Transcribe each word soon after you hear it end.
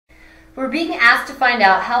We're being asked to find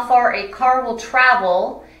out how far a car will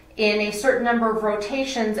travel in a certain number of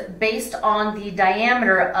rotations based on the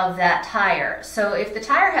diameter of that tire. So if the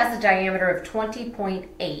tire has a diameter of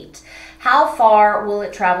 20.8, how far will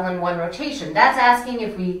it travel in one rotation? That's asking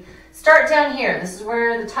if we start down here. This is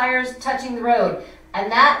where the tire's touching the road,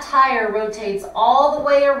 and that tire rotates all the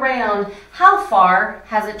way around. How far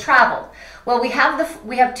has it traveled? Well, we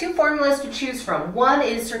have two formulas to choose from. One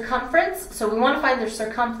is circumference, so we want to find the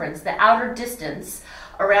circumference, the outer distance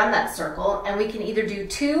around that circle, and we can either do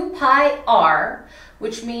 2 pi r,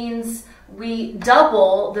 which means we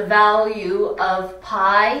double the value of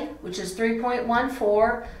pi, which is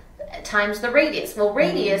 3.14, times the radius. Well,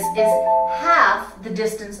 radius is half the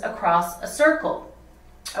distance across a circle.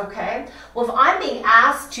 Okay? Well, if I'm being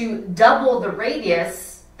asked to double the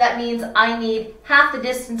radius, that means I need half the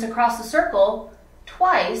distance across the circle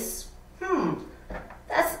twice.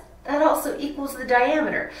 That also equals the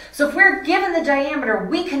diameter. So if we're given the diameter,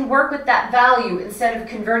 we can work with that value instead of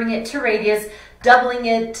converting it to radius, doubling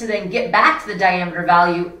it to then get back to the diameter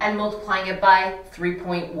value and multiplying it by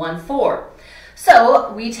 3.14.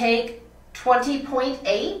 So we take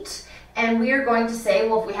 20.8 and we are going to say,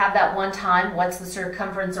 well, if we have that one time, what's the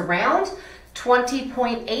circumference around?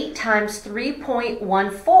 20.8 times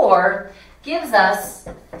 3.14 gives us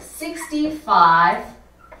 65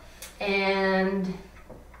 and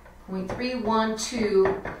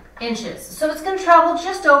 0.312 inches. So it's going to travel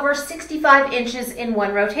just over 65 inches in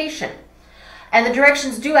one rotation. And the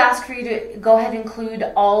directions do ask for you to go ahead and include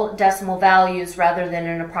all decimal values rather than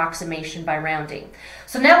an approximation by rounding.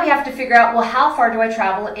 So now we have to figure out, well, how far do I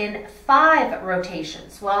travel in 5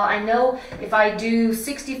 rotations? Well, I know if I do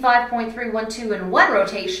 65.312 in one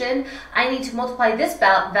rotation, I need to multiply this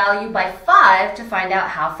value by 5 to find out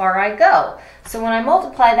how far I go. So when I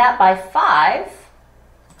multiply that by 5,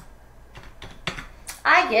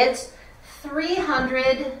 I get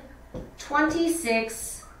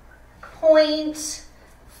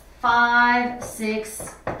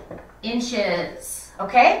 326.56 inches.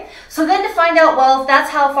 Okay? So then to find out, well, if that's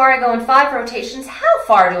how far I go in 5 rotations, how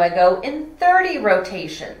far do I go in 30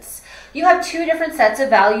 rotations? You have 2 different sets of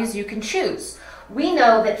values you can choose. We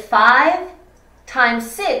know that 5 times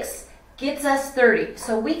 6 gets us 30.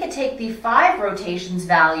 So we could take the 5 rotations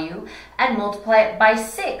value and multiply it by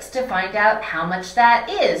 6 to find out how much that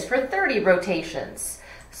is for 30 rotations.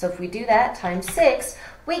 So if we do that times 6,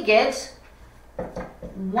 we get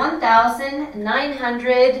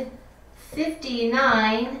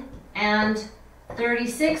 1,959 and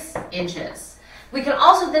 36 inches. We can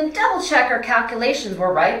also then double check our calculations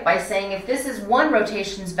were right by saying if this is one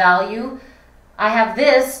rotation's value, I have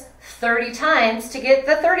this 30 times to get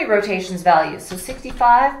the 30 rotations value. So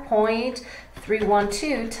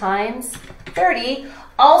 65.312 times 30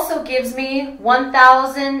 also gives me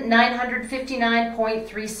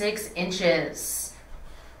 1,959.36 inches.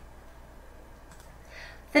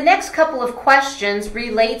 The next couple of questions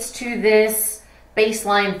relates to this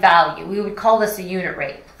baseline value. We would call this a unit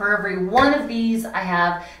rate. For every one of these, I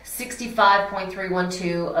have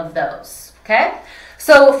 65.312 of those. Okay?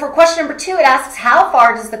 So for question number 2, it asks, how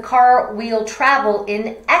far does the car wheel travel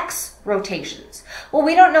in X rotations? Well,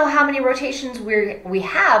 we don't know how many rotations we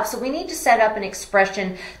have, so we need to set up an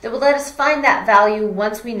expression that will let us find that value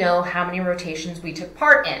once we know how many rotations we took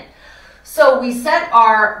part in. So we set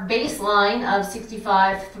our baseline of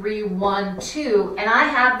 65.312, and I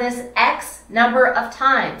have this X number of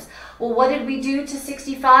times. Well, what did we do to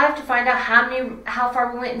 65 to find out how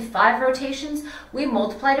far we went in 5 rotations? We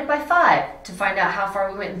multiplied it by 5. To find out how far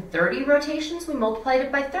we went in 30 rotations, we multiplied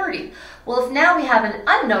it by 30. Well, if now we have an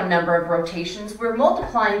unknown number of rotations, we're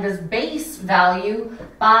multiplying this base value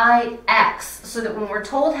by X, so that when we're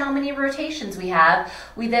told how many rotations we have,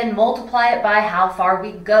 we then multiply it by how far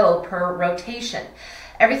we go per rotation.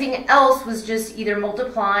 Everything else was just either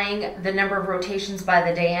multiplying the number of rotations by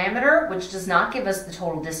the diameter, which does not give us the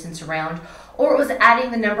total distance around, or it was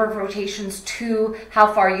adding the number of rotations to how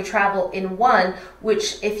far you travel in one,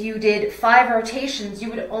 which if you did 5 rotations,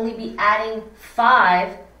 you would only be adding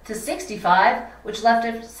 5 to 65, which left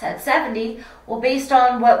us at 70. Well, based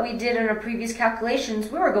on what we did in our previous calculations,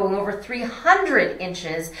 we were going over 300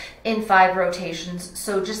 inches in 5 rotations.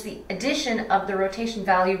 So just the addition of the rotation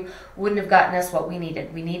value wouldn't have gotten us what we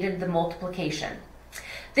needed. We needed the multiplication.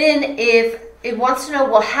 Then if it wants to know,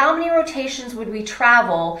 well, how many rotations would we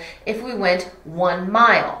travel if we went 1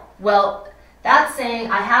 mile? Well, that's saying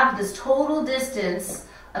I have this total distance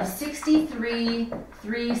of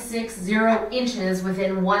 63,360 inches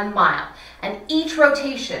within 1 mile. And each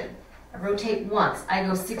rotation, I rotate once, I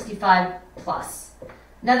go 65 plus.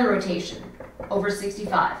 Another rotation, over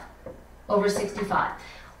 65, over 65.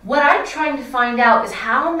 What I'm trying to find out is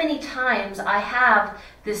how many times I have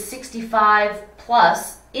this 65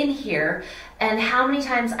 plus in here and how many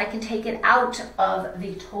times I can take it out of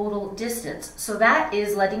the total distance. So that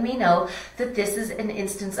is letting me know that this is an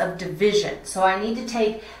instance of division. So I need to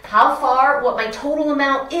take how far, what my total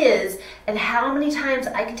amount is, and how many times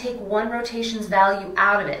I can take one rotation's value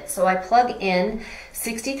out of it. So I plug in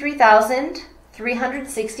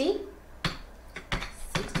 63,360,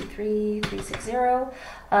 63,360,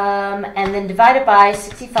 and then divide it by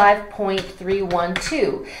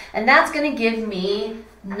 65.312. And that's going to give me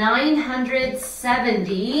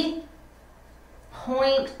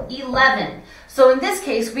 970.11. So in this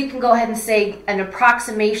case, we can go ahead and say an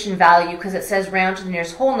approximation value because it says round to the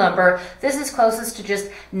nearest whole number. This is closest to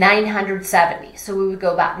just 970. So we would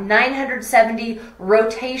go about 970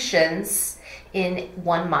 rotations in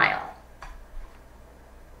 1 mile.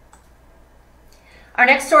 Our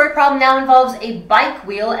next story problem now involves a bike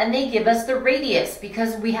wheel, and they give us the radius.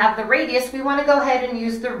 Because we have the radius, we want to go ahead and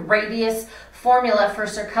use the radius formula for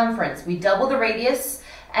circumference. We double the radius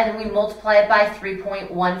and then we multiply it by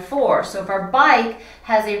 3.14. So if our bike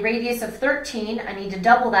has a radius of 13, I need to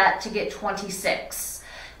double that to get 26.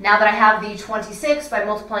 Now that I have the 26, by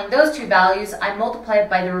multiplying those two values, I multiply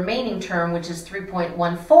it by the remaining term, which is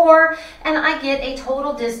 3.14, and I get a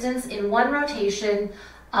total distance in one rotation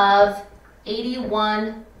of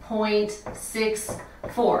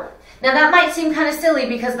 81.64. Now that might seem kind of silly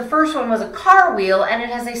because the first one was a car wheel and it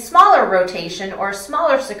has a smaller rotation or a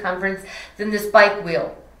smaller circumference than this bike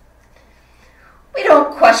wheel. We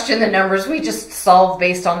don't question the numbers, we just solve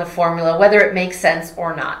based on the formula, whether it makes sense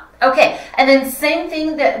or not. Okay, and then same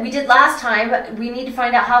thing that we did last time, we need to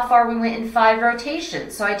find out how far we went in 5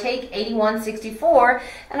 rotations. So I take 81.64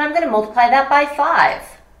 and I'm going to multiply that by 5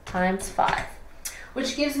 times 5,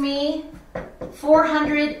 which gives me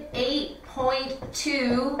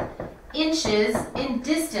 408.2 inches in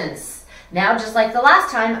distance. Now, just like the last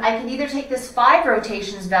time, I can either take this 5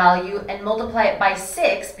 rotations value and multiply it by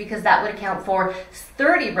 6 because that would account for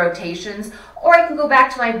 30 rotations, or I can go back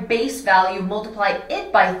to my base value, multiply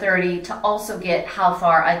it by 30 to also get how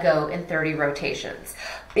far I go in 30 rotations.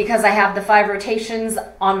 Because I have the 5 rotations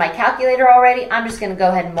on my calculator already, I'm just going to go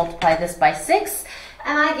ahead and multiply this by 6.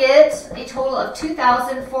 And I get a total of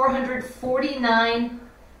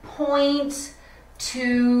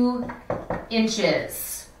 2,449.2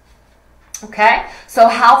 inches. Okay, so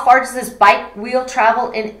how far does this bike wheel travel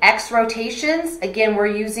in X rotations? Again, we're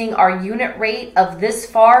using our unit rate of this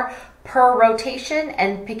far per rotation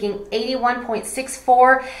and picking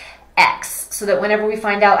 81.64 X, so that whenever we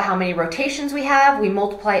find out how many rotations we have, we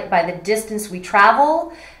multiply it by the distance we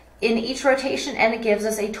travel in each rotation, and it gives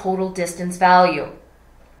us a total distance value.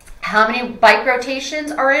 How many bike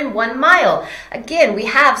rotations are in 1 mile? Again, we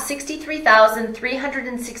have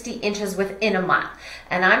 63,360 inches within a mile.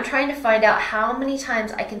 And I'm trying to find out how many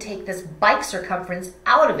times I can take this bike circumference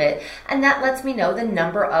out of it, and that lets me know the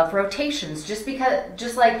number of rotations. Just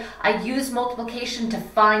like I use multiplication to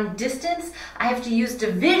find distance, I have to use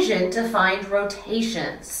division to find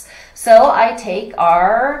rotations. So I take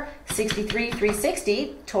our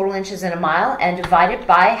 63,360 total inches in a mile and divide it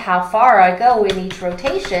by how far I go in each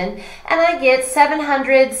rotation, and I get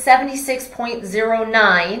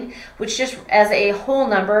 776.09, which just as a whole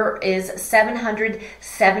number is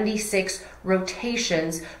 776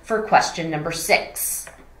 rotations for question number 6.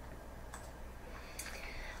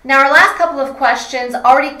 Now our last couple of questions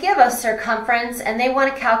already give us circumference, and they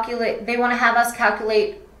want to have us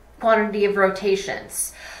calculate quantity of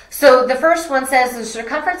rotations. So the first one says the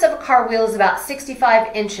circumference of a car wheel is about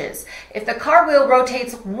 65 inches. If the car wheel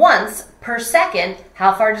rotates once per second,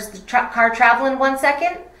 how far does the car travel in 1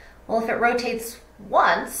 second? Well, if it rotates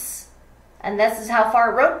once, and this is how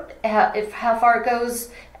far it goes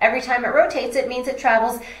every time it rotates, it means it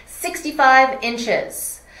travels 65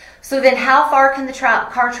 inches. So then how far can the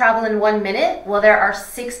car travel in 1 minute? Well, there are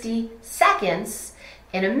 60 seconds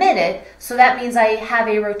in a minute, so that means I have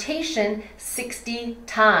a rotation 60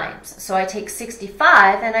 times. So I take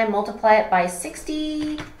 65 and I multiply it by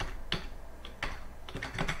 60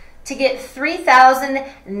 to get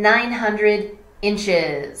 3,900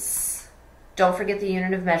 inches. Don't forget the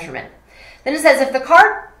unit of measurement. Then it says if the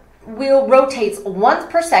car wheel rotates once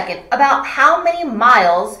per second, about how many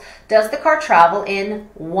miles does the car travel in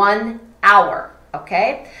 1 hour?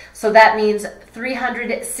 Okay, so that means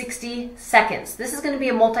 360 seconds. This is going to be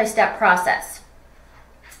a multi-step process.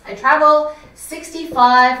 I travel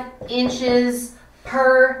 65 inches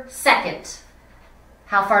per second.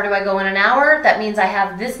 How far do I go in an hour? That means I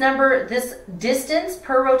have this number, this distance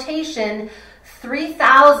per rotation,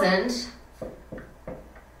 3,000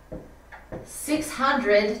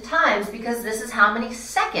 600 times, because this is how many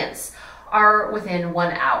seconds are within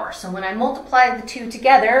 1 hour. So when I multiply the two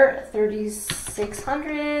together,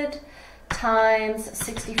 3,600 times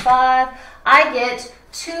 65, I get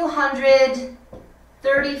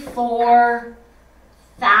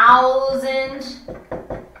 234,000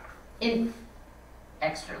 in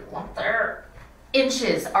extra lump there.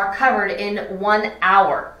 Inches are covered in 1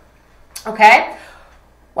 hour. Okay?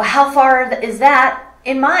 Well, how far is that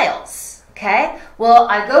in miles? Okay? Well,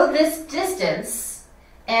 I go this distance,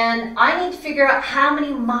 and I need to figure out how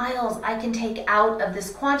many miles I can take out of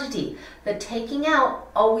this quantity. The taking out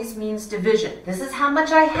always means division. This is how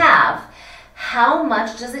much I have. How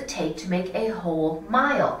much does it take to make a whole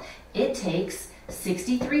mile? It takes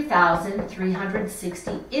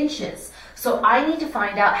 63,360 inches. So I need to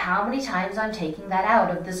find out how many times I'm taking that out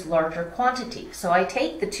of this larger quantity. So I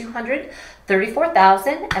take the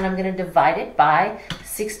 234,000 and I'm going to divide it by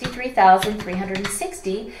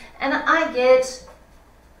 63,360, and I get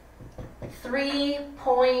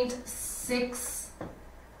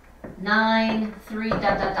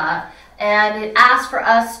 3.693 ... And it asked for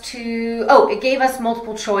us to, it gave us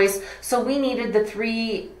multiple choice, so we needed the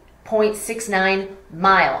 3.69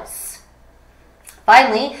 miles.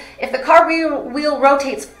 Finally, if the car wheel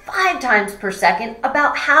rotates 5 times per second,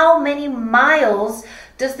 about how many miles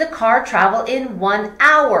does the car travel in 1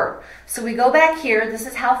 hour? So we go back here, this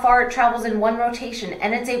is how far it travels in one rotation,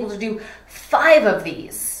 and it's able to do 5 of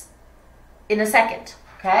these in a second,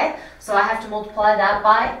 okay? So I have to multiply that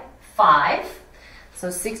by 5. So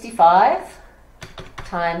 65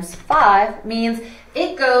 times 5 means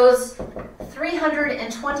it goes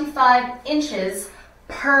 325 inches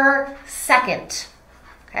per second,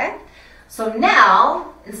 okay? So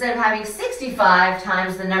now, instead of having 65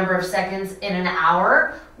 times the number of seconds in an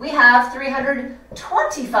hour, we have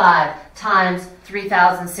 325 times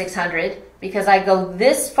 3,600, because I go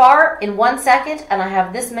this far in 1 second and I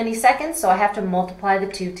have this many seconds, so I have to multiply the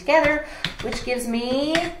two together, which gives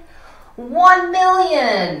me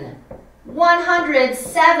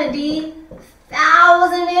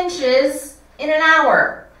 1,170,000 inches in an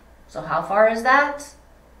hour. So how far is that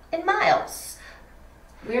in miles?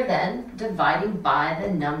 We're then dividing by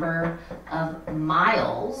the number of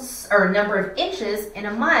miles, or number of inches in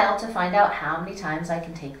a mile, to find out how many times I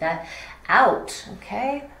can take that out,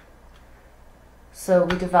 okay? So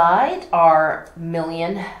we divide our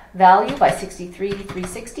million value by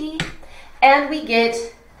 63,360, and we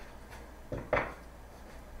get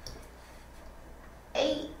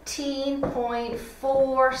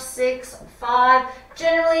 18.465.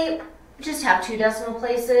 Generally, just have 2 decimal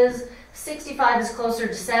places. 65 is closer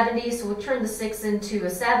to 70, so we'll turn the 6 into a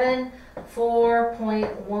 7.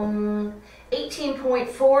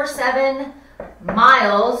 18.47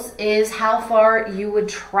 miles is how far you would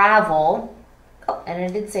travel. Oh, and I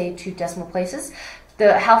did say 2 decimal places.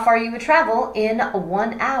 How far you would travel in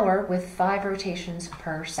 1 hour with 5 rotations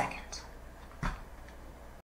per second.